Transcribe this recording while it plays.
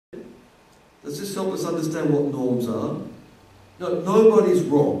Does this help us understand what norms are? No, nobody's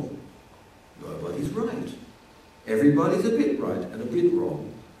wrong. Nobody's right. Everybody's a bit right and a bit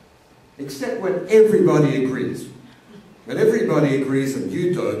wrong. Except when everybody agrees. When everybody agrees and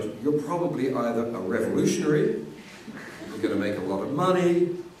you don't, you're probably either a revolutionary, you're going to make a lot of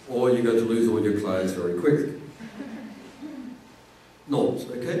money, or you're going to lose all your clients very quickly. Norms,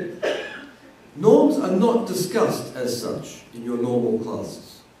 okay? Norms are not discussed as such in your normal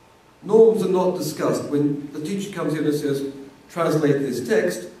classes. Norms are not discussed when the teacher comes in and says, translate this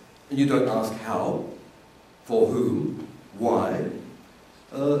text, and you don't ask how, for whom, why.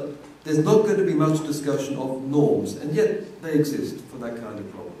 There's not going to be much discussion of norms, and yet they exist for that kind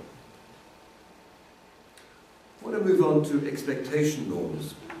of problem. I want to move on to expectation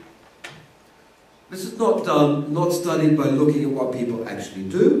norms. This is not studied by looking at what people actually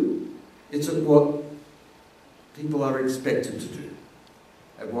do. It's at what people are expected to do,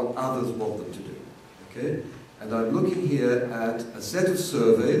 and what others want them to do. Okay? And I'm looking here at a set of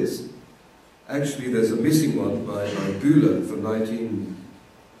surveys. Actually, there's a missing one by Bühler from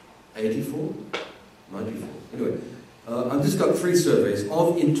 1984? 94. Anyway, I've just got 3 surveys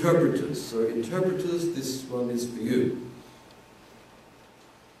of interpreters. So interpreters, this one is for you.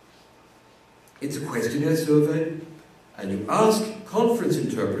 It's a questionnaire survey, and you ask conference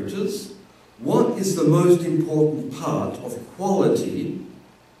interpreters, what is the most important part of quality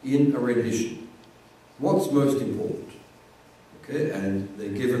in a rendition? What's most important? Okay, and they're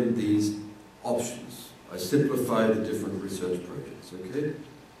given these options. I simplify the different research projects, okay?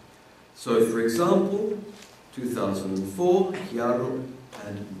 So, for example, 2004, Chiaro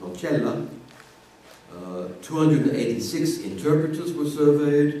and Nocella, 286 interpreters were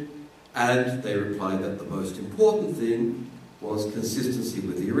surveyed, and they replied that the most important thing was consistency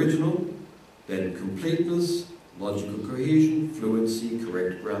with the original, then completeness, logical cohesion, fluency,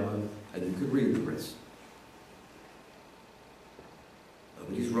 correct grammar, and you could read the rest.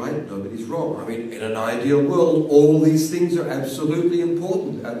 Nobody's right, nobody's wrong. I mean, in an ideal world, all these things are absolutely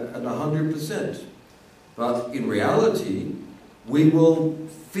important at 100%. But in reality, we will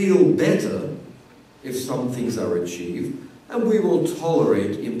feel better if some things are achieved, and we will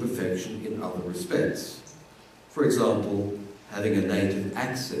tolerate imperfection in other respects. For example, having a native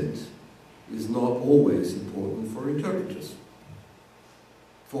accent is not always important for interpreters,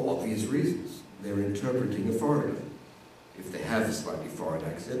 for obvious reasons. They're interpreting a foreigner. If they have a slightly foreign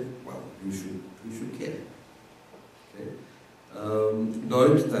accent, well, who should care? Okay.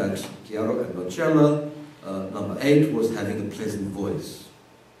 Note that Chiaro and Nocella, number 8 was having a pleasant voice.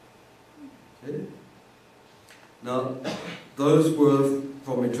 Okay. Now, those were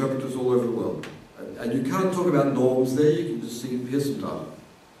from interpreters all over the world. And you can't talk about norms there, you can just see, here's some data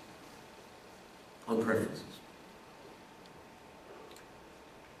on preferences.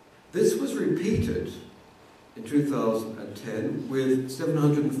 This was repeated in 2010 with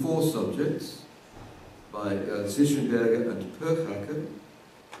 704 subjects by Zischenberger and Perchacker,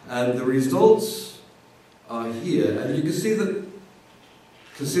 and the results are here, and you can see that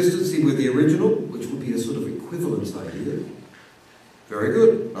consistency with the original, which would be a sort of equivalence idea, very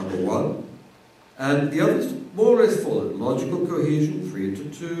good, number 1, and the others more or less followed. Logical cohesion,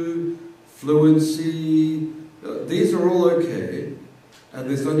 3-2, fluency, these are all okay. And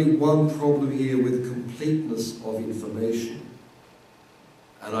there's only one problem here with completeness of information.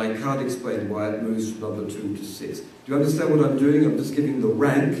 And I can't explain why it moves from number 2 to 6. Do you understand what I'm doing? I'm just giving the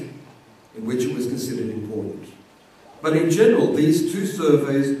rank in which it was considered important. But in general, these 2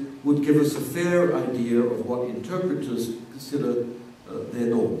 surveys would give us a fair idea of what interpreters consider their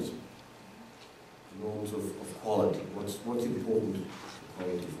norms. The norms of quality. What's important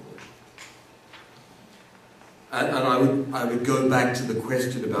quality for them. And I would go back to the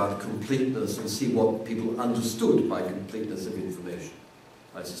question about completeness and see what people understood by completeness of information.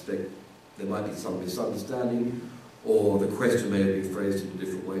 I suspect there might be some misunderstanding, or the question may have been phrased in a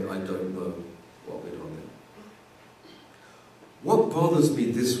different way. I don't know what went on there. What bothers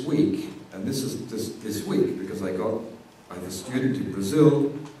me this week, and this is this week because I have a student in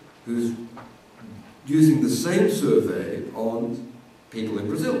Brazil who's using the same survey on people in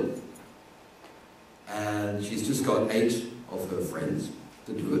Brazil. And she's just got 8 of her friends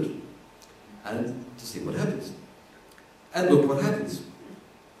to do it, and to see what happens. And look what happens.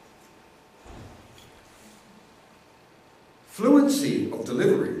 Fluency of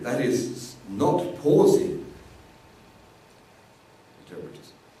delivery, that is, not pausing,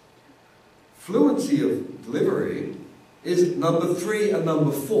 interpreters. Fluency of delivery is number 3 and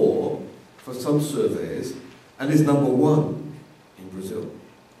number 4 for some surveys, and is number 1 in Brazil.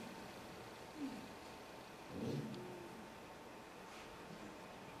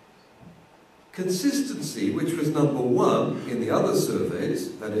 Consistency, which was number 1 in the other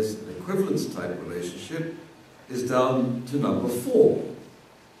surveys, that is an equivalence type relationship, is down to number 4.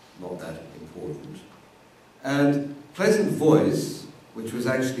 Not that important. And pleasant voice, which was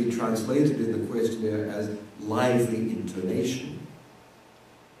actually translated in the questionnaire as lively intonation.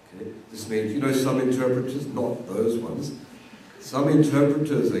 Okay? This means, you know, some interpreters, not those ones, some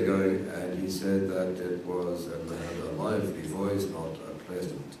interpreters are going, and he said that it was had a lively voice, not a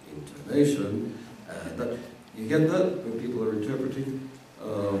pleasant intonation. And that, you get that when people are interpreting?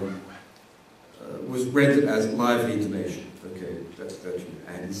 Was rendered as lively intonation. Okay, that's you.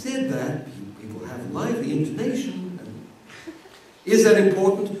 And he said that people have lively intonation. And is that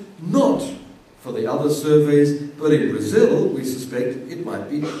important? Not for the other surveys, but in Brazil, we suspect it might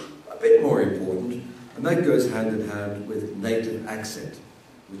be a bit more important. And that goes hand in hand with native accent,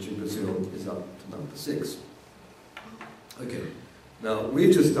 which in Brazil is up to number 6. Okay, now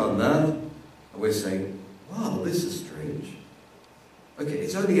we've just done that, and we're saying, wow, this is strange. Okay,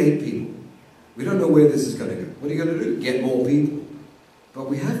 it's only 8 people. We don't know where this is going to go. What are you going to do? Get more people. But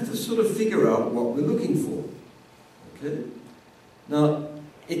we have to sort of figure out what we're looking for. Okay? Now,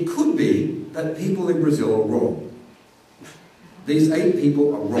 it could be that people in Brazil are wrong. These 8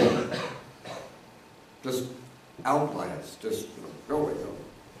 people are wrong. Just outliers, just going on.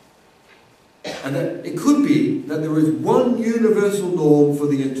 And that it could be that there is one universal norm for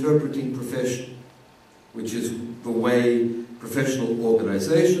the interpreting profession, which is the way professional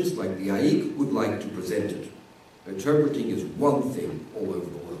organizations like the AIC would like to present it. Interpreting is one thing all over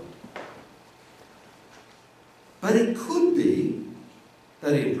the world. But it could be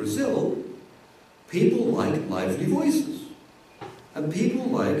that in Brazil, people like lively voices. And people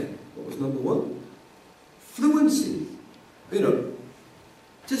like, what was number 1? Fluency. You know,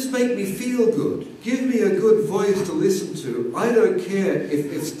 just make me feel good. Give me a good voice to listen to. I don't care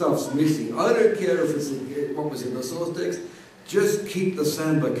if stuff's missing. I don't care if it's what was in the source text. Just keep the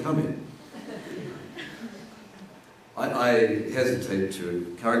samba coming. I hesitate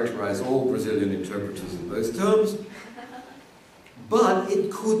to characterize all Brazilian interpreters in those terms, but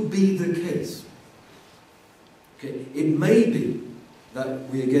it could be the case. Okay, it may be that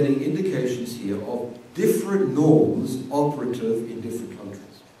we are getting indications here of different norms operative in different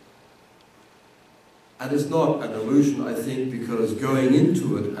countries. And it's not an illusion, I think, because going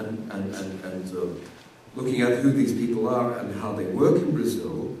into it and looking at who these people are and how they work in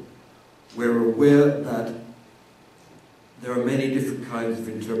Brazil, we're aware that there are many different kinds of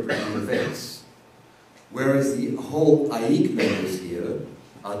interpreting events. Whereas the whole AIC members here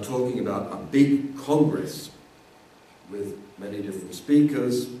are talking about a big congress with many different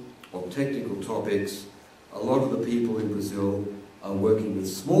speakers on technical topics. A lot of the people in Brazil are working with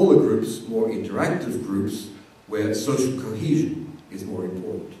smaller groups, more interactive groups, where social cohesion is more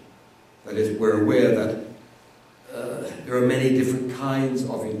important. That is, we're aware that there are many different kinds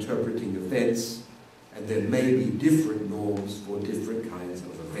of interpreting events, and there may be different norms for different kinds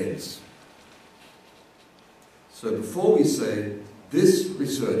of events. So before we say this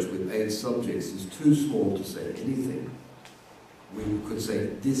research with 8 subjects is too small to say anything, we could say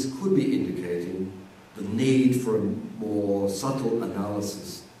this could be indicating the need for a more subtle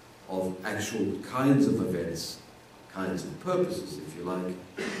analysis of actual kinds of events, kinds of purposes, if you like,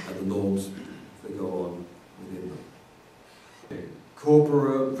 and the norms that go on within them. Okay.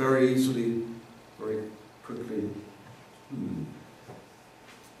 Corpora, very easily, very quickly.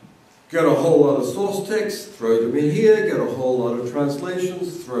 Get a whole lot of source text, throw them in here, get a whole lot of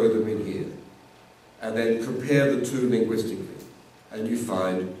translations, throw them in here. And then compare the two linguistically. And you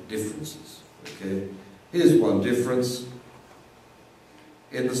find differences. Okay? Here's one difference.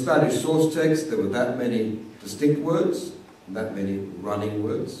 In the Spanish source text, there were that many distinct words, and that many running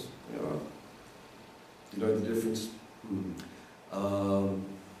words. Do you know the difference?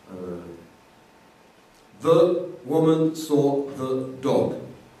 The woman saw the dog.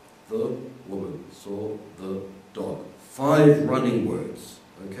 The woman saw the dog. 5 running words,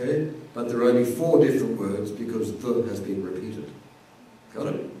 okay? But there are only 4 different words because the has been repeated. Got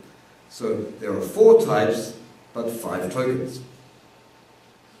it? So there are 4 types, but 5 tokens.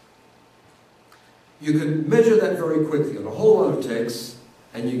 You can measure that very quickly on a whole lot of text,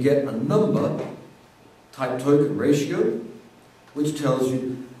 and you get a number, type-token ratio, which tells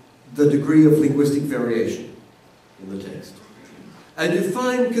you the degree of linguistic variation in the text. And you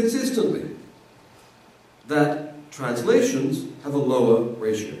find consistently that translations have a lower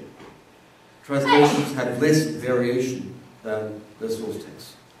ratio. Translations have less variation than the source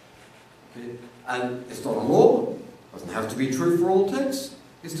text. Okay? And it's not a law, it doesn't have to be true for all texts.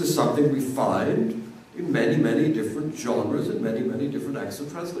 It's just something we find in many, many different genres and many, many different acts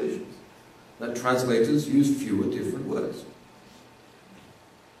of translations. that translators use fewer different words.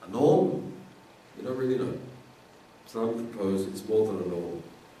 A norm, you don't really know. Some propose it's more than a norm.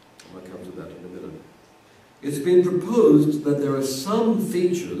 I might come to that in a minute. It's been proposed that there are some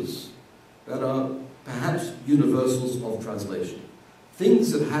features that are perhaps universals of translation.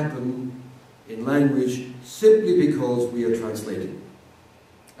 Things that happen in language simply because we are translating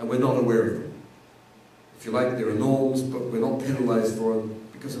and we're not aware of them. If you like, there are norms, but we're not penalized for them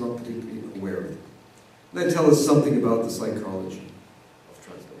because we're not particularly aware of them. And they tell us something about the psychology of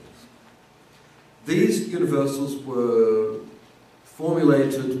translators. These universals were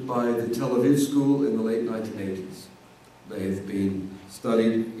formulated by the Tel Aviv school in the late 1980s. They have been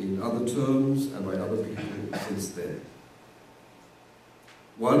studied in other terms and by other people since then.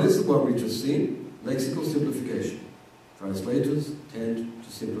 One is the one we've just seen, lexical simplification. Translators tend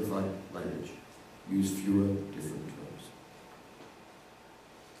to simplify language, use fewer different terms.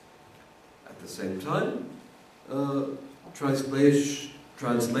 At the same time, translators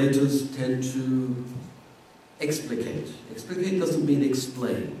tend to explicate. Explicate doesn't mean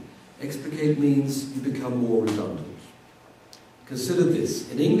explain. Explicate means you become more redundant. Consider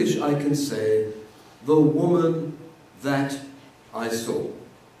this. In English, I can say, the woman that I saw.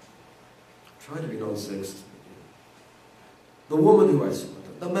 Try to be non-sexist. The woman who I saw.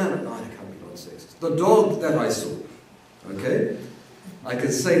 The man, no, I can't be non-sexist. The dog that I saw. Okay? I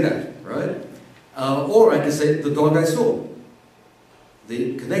can say that, right? Or I can say, the dog I saw.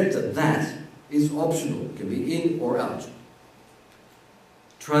 The connector, that, is optional. It can be in or out.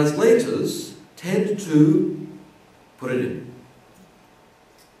 Translators tend to put it in.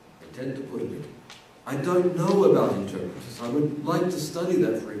 They tend to put it in. I don't know about interpreters. I would like to study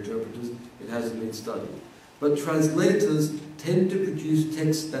that for interpreters. It hasn't been studied. But translators tend to produce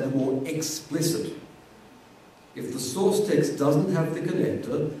texts that are more explicit. If the source text doesn't have the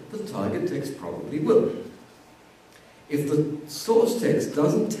connector, the target text probably will. If the source text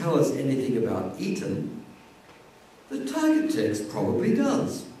doesn't tell us anything about eaten, the target text probably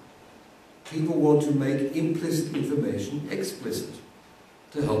does. People want to make implicit information explicit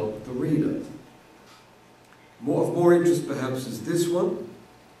to help the reader. Of more interest perhaps is this one,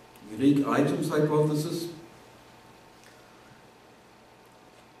 unique items hypothesis.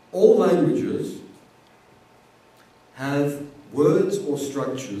 All languages have words or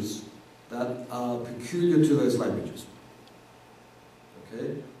structures that are peculiar to those languages.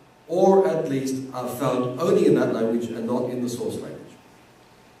 Okay? Or at least are found only in that language and not in the source language.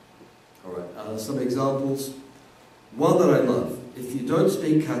 All right, some examples. One that I love. If you don't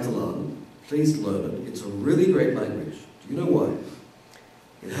speak Catalan, please learn it. It's a really great language. Do you know why?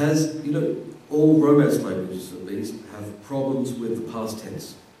 It has, you know, all Romance languages at least have problems with the past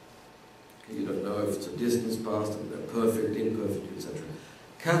tense. Okay, you don't know if it's a distant past, perfect, imperfect, etc.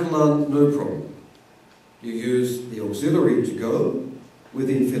 Catalan, no problem. You use the auxiliary to go with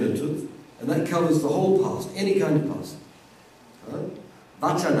the infinitive, and that covers the whole past, any kind of past. Vaig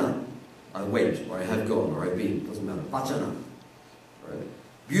anar, I went, or I have gone, or I've been, doesn't matter. Vaig anar. Right?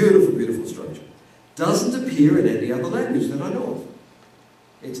 Beautiful, beautiful structure. Doesn't appear in any other language that I know of.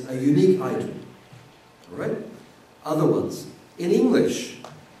 It's a unique item. All right? Other ones. In English,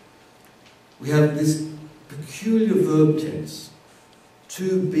 we have this peculiar verb tense,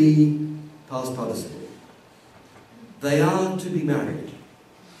 to be past participle. They are to be married.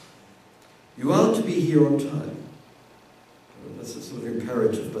 You are to be here on time. That's a sort of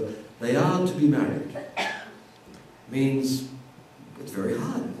imperative, but they are to be married. Means it's very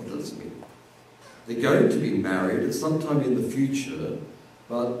hard. What does it mean? They're going to be married at some time in the future,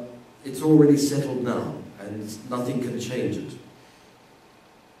 but it's already settled now, and nothing can change it.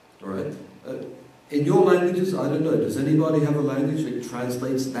 All right? In your languages, I don't know, does anybody have a language that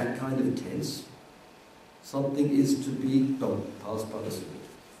translates that kind of tense? Something is to be done, past participle.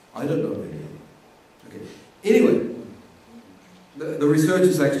 I don't know of any. Okay. Anyway, the research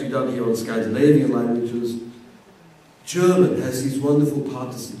is actually done here on Scandinavian languages. German has these wonderful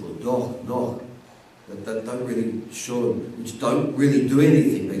participles, doch, noch, that don't really show, which don't really do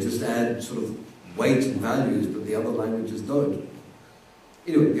anything. They just add sort of weight and values, but the other languages don't.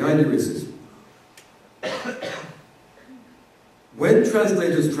 Anyway, the idea is this. When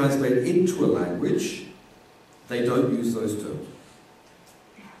translators translate into a language, they don't use those terms.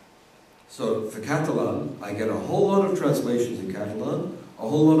 So for Catalan, I get a whole lot of translations in Catalan, a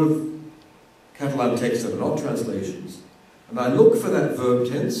whole lot of Catalan texts that are not translations, and I look for that verb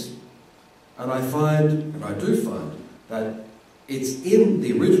tense, and I find, and I do find, that it's in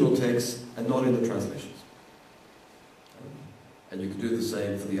the original text and not in the translations. And you can do the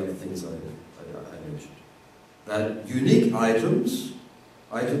same for the other things I mentioned. That unique items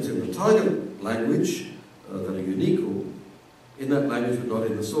items in the target language that are unique or in that language but not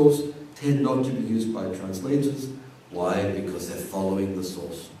in the source tend not to be used by translators. Why? Because they're following the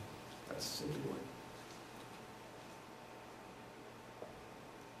source. That's simply why.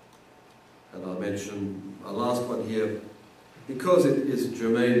 And I'll mention a last one here, because it is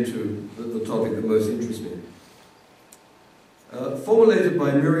germane to the topic that most interests me. Formulated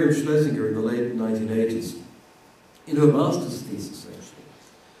by Miriam Schlesinger in the late 1980s, in her master's thesis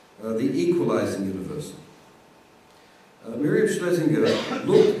actually, The Equalizing Universal. Miriam Schlesinger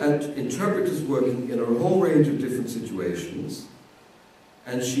looked at interpreters working in a whole range of different situations,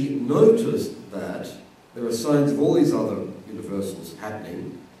 and she noticed that there are signs of all these other universals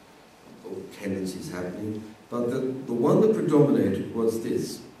happening, or tendencies happening, but the one that predominated was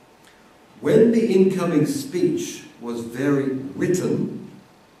this. When the incoming speech was very written,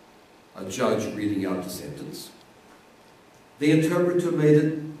 a judge reading out the sentence, the interpreter made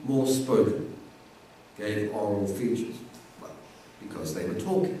it more spoken, gave oral features, well, because they were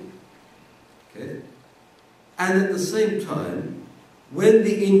talking. Okay? And at the same time, when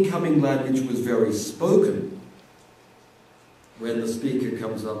the incoming language was very spoken, when the speaker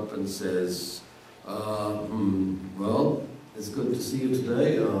comes up and says, well, it's good to see you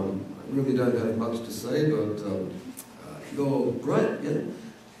today. I really don't have much to say, but you're great, yeah?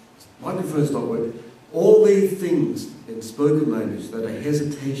 Microphone's not working. All these things in spoken language that are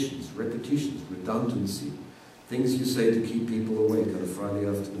hesitations, repetitions, redundancy, things you say to keep people awake on a Friday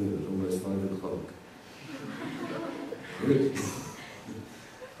afternoon at almost 5 o'clock.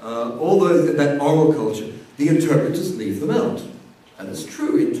 All those, that oral culture, the interpreters leave them out. And it's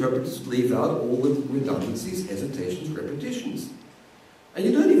true, interpreters leave out all the redundancies, hesitations, repetitions. And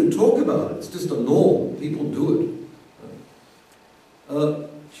you don't even talk about it, it's just a norm, people do it.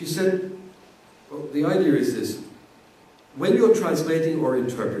 She said, well, the idea is this: when you're translating or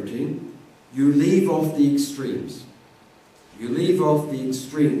interpreting, you leave off the extremes. You leave off the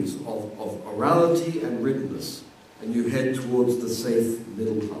extremes of orality and writtenness, and you head towards the safe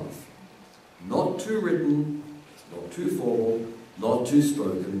middle path. Not too written, not too formal, not too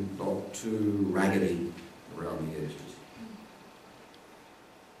spoken, not too raggedy around the edges.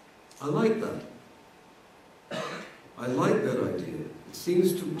 I like that. I like that idea. It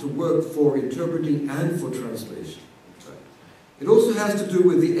seems to work for interpreting and for translation, in fact. It also has to do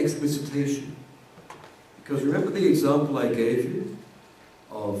with the explicitation. Because remember the example I gave you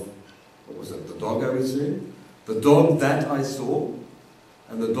of, what was it, the dog I was saying? The dog that I saw,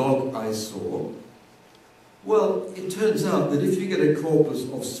 and the dog I saw. Well, it turns out that if you get a corpus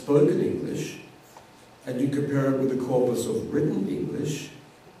of spoken English, and you compare it with a corpus of written English,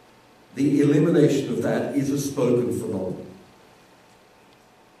 the elimination of that is a spoken phenomenon.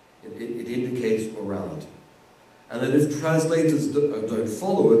 It indicates orality. And that if translators don't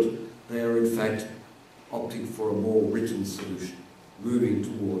follow it, they are in fact opting for a more written solution, moving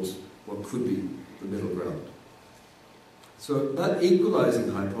towards what could be the middle ground. So that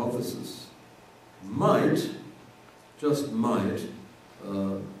equalizing hypothesis might, just might,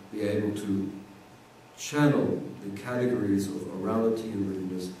 be able to channel the categories of orality and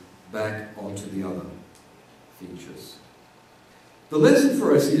writtenness back onto the other features. The lesson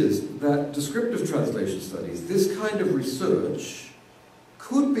for us is that descriptive translation studies, this kind of research,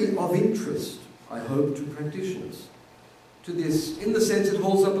 could be of interest, I hope, to practitioners. To this, in the sense it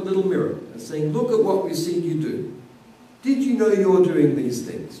holds up a little mirror and saying, look at what we've seen you do. Did you know you're doing these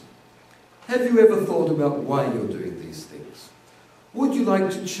things? Have you ever thought about why you're doing these things? Would you like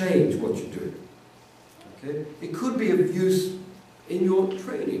to change what you're doing? Okay? It could be of use in your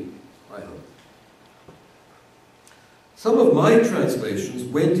training, I hope. Some of my translations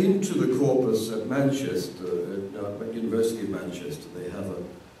went into the corpus at Manchester, at University of Manchester. They have a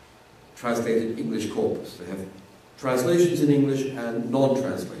translated English corpus. They have translations in English and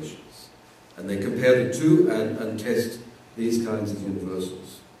non-translations. And they compare the two and test these kinds of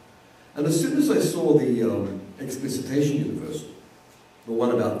universals. And as soon as I saw the explicitation universal, the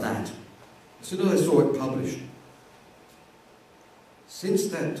one about that, as soon as I saw it published, since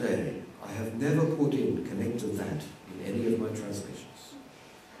that day, I have never put in connected that in any of my translations.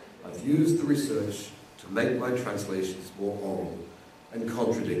 I've used the research to make my translations more oral and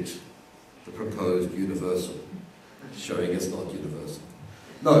contradict the proposed universal, showing it's not universal.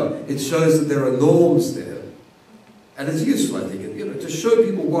 No, it shows that there are norms there, and it's useful, I think, to show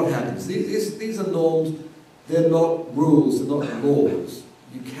people what happens. These are norms, they're not rules, they're not laws.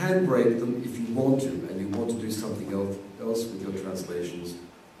 You can break them if you want to, and you want to do something else with your translations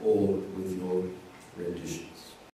or with your renditions.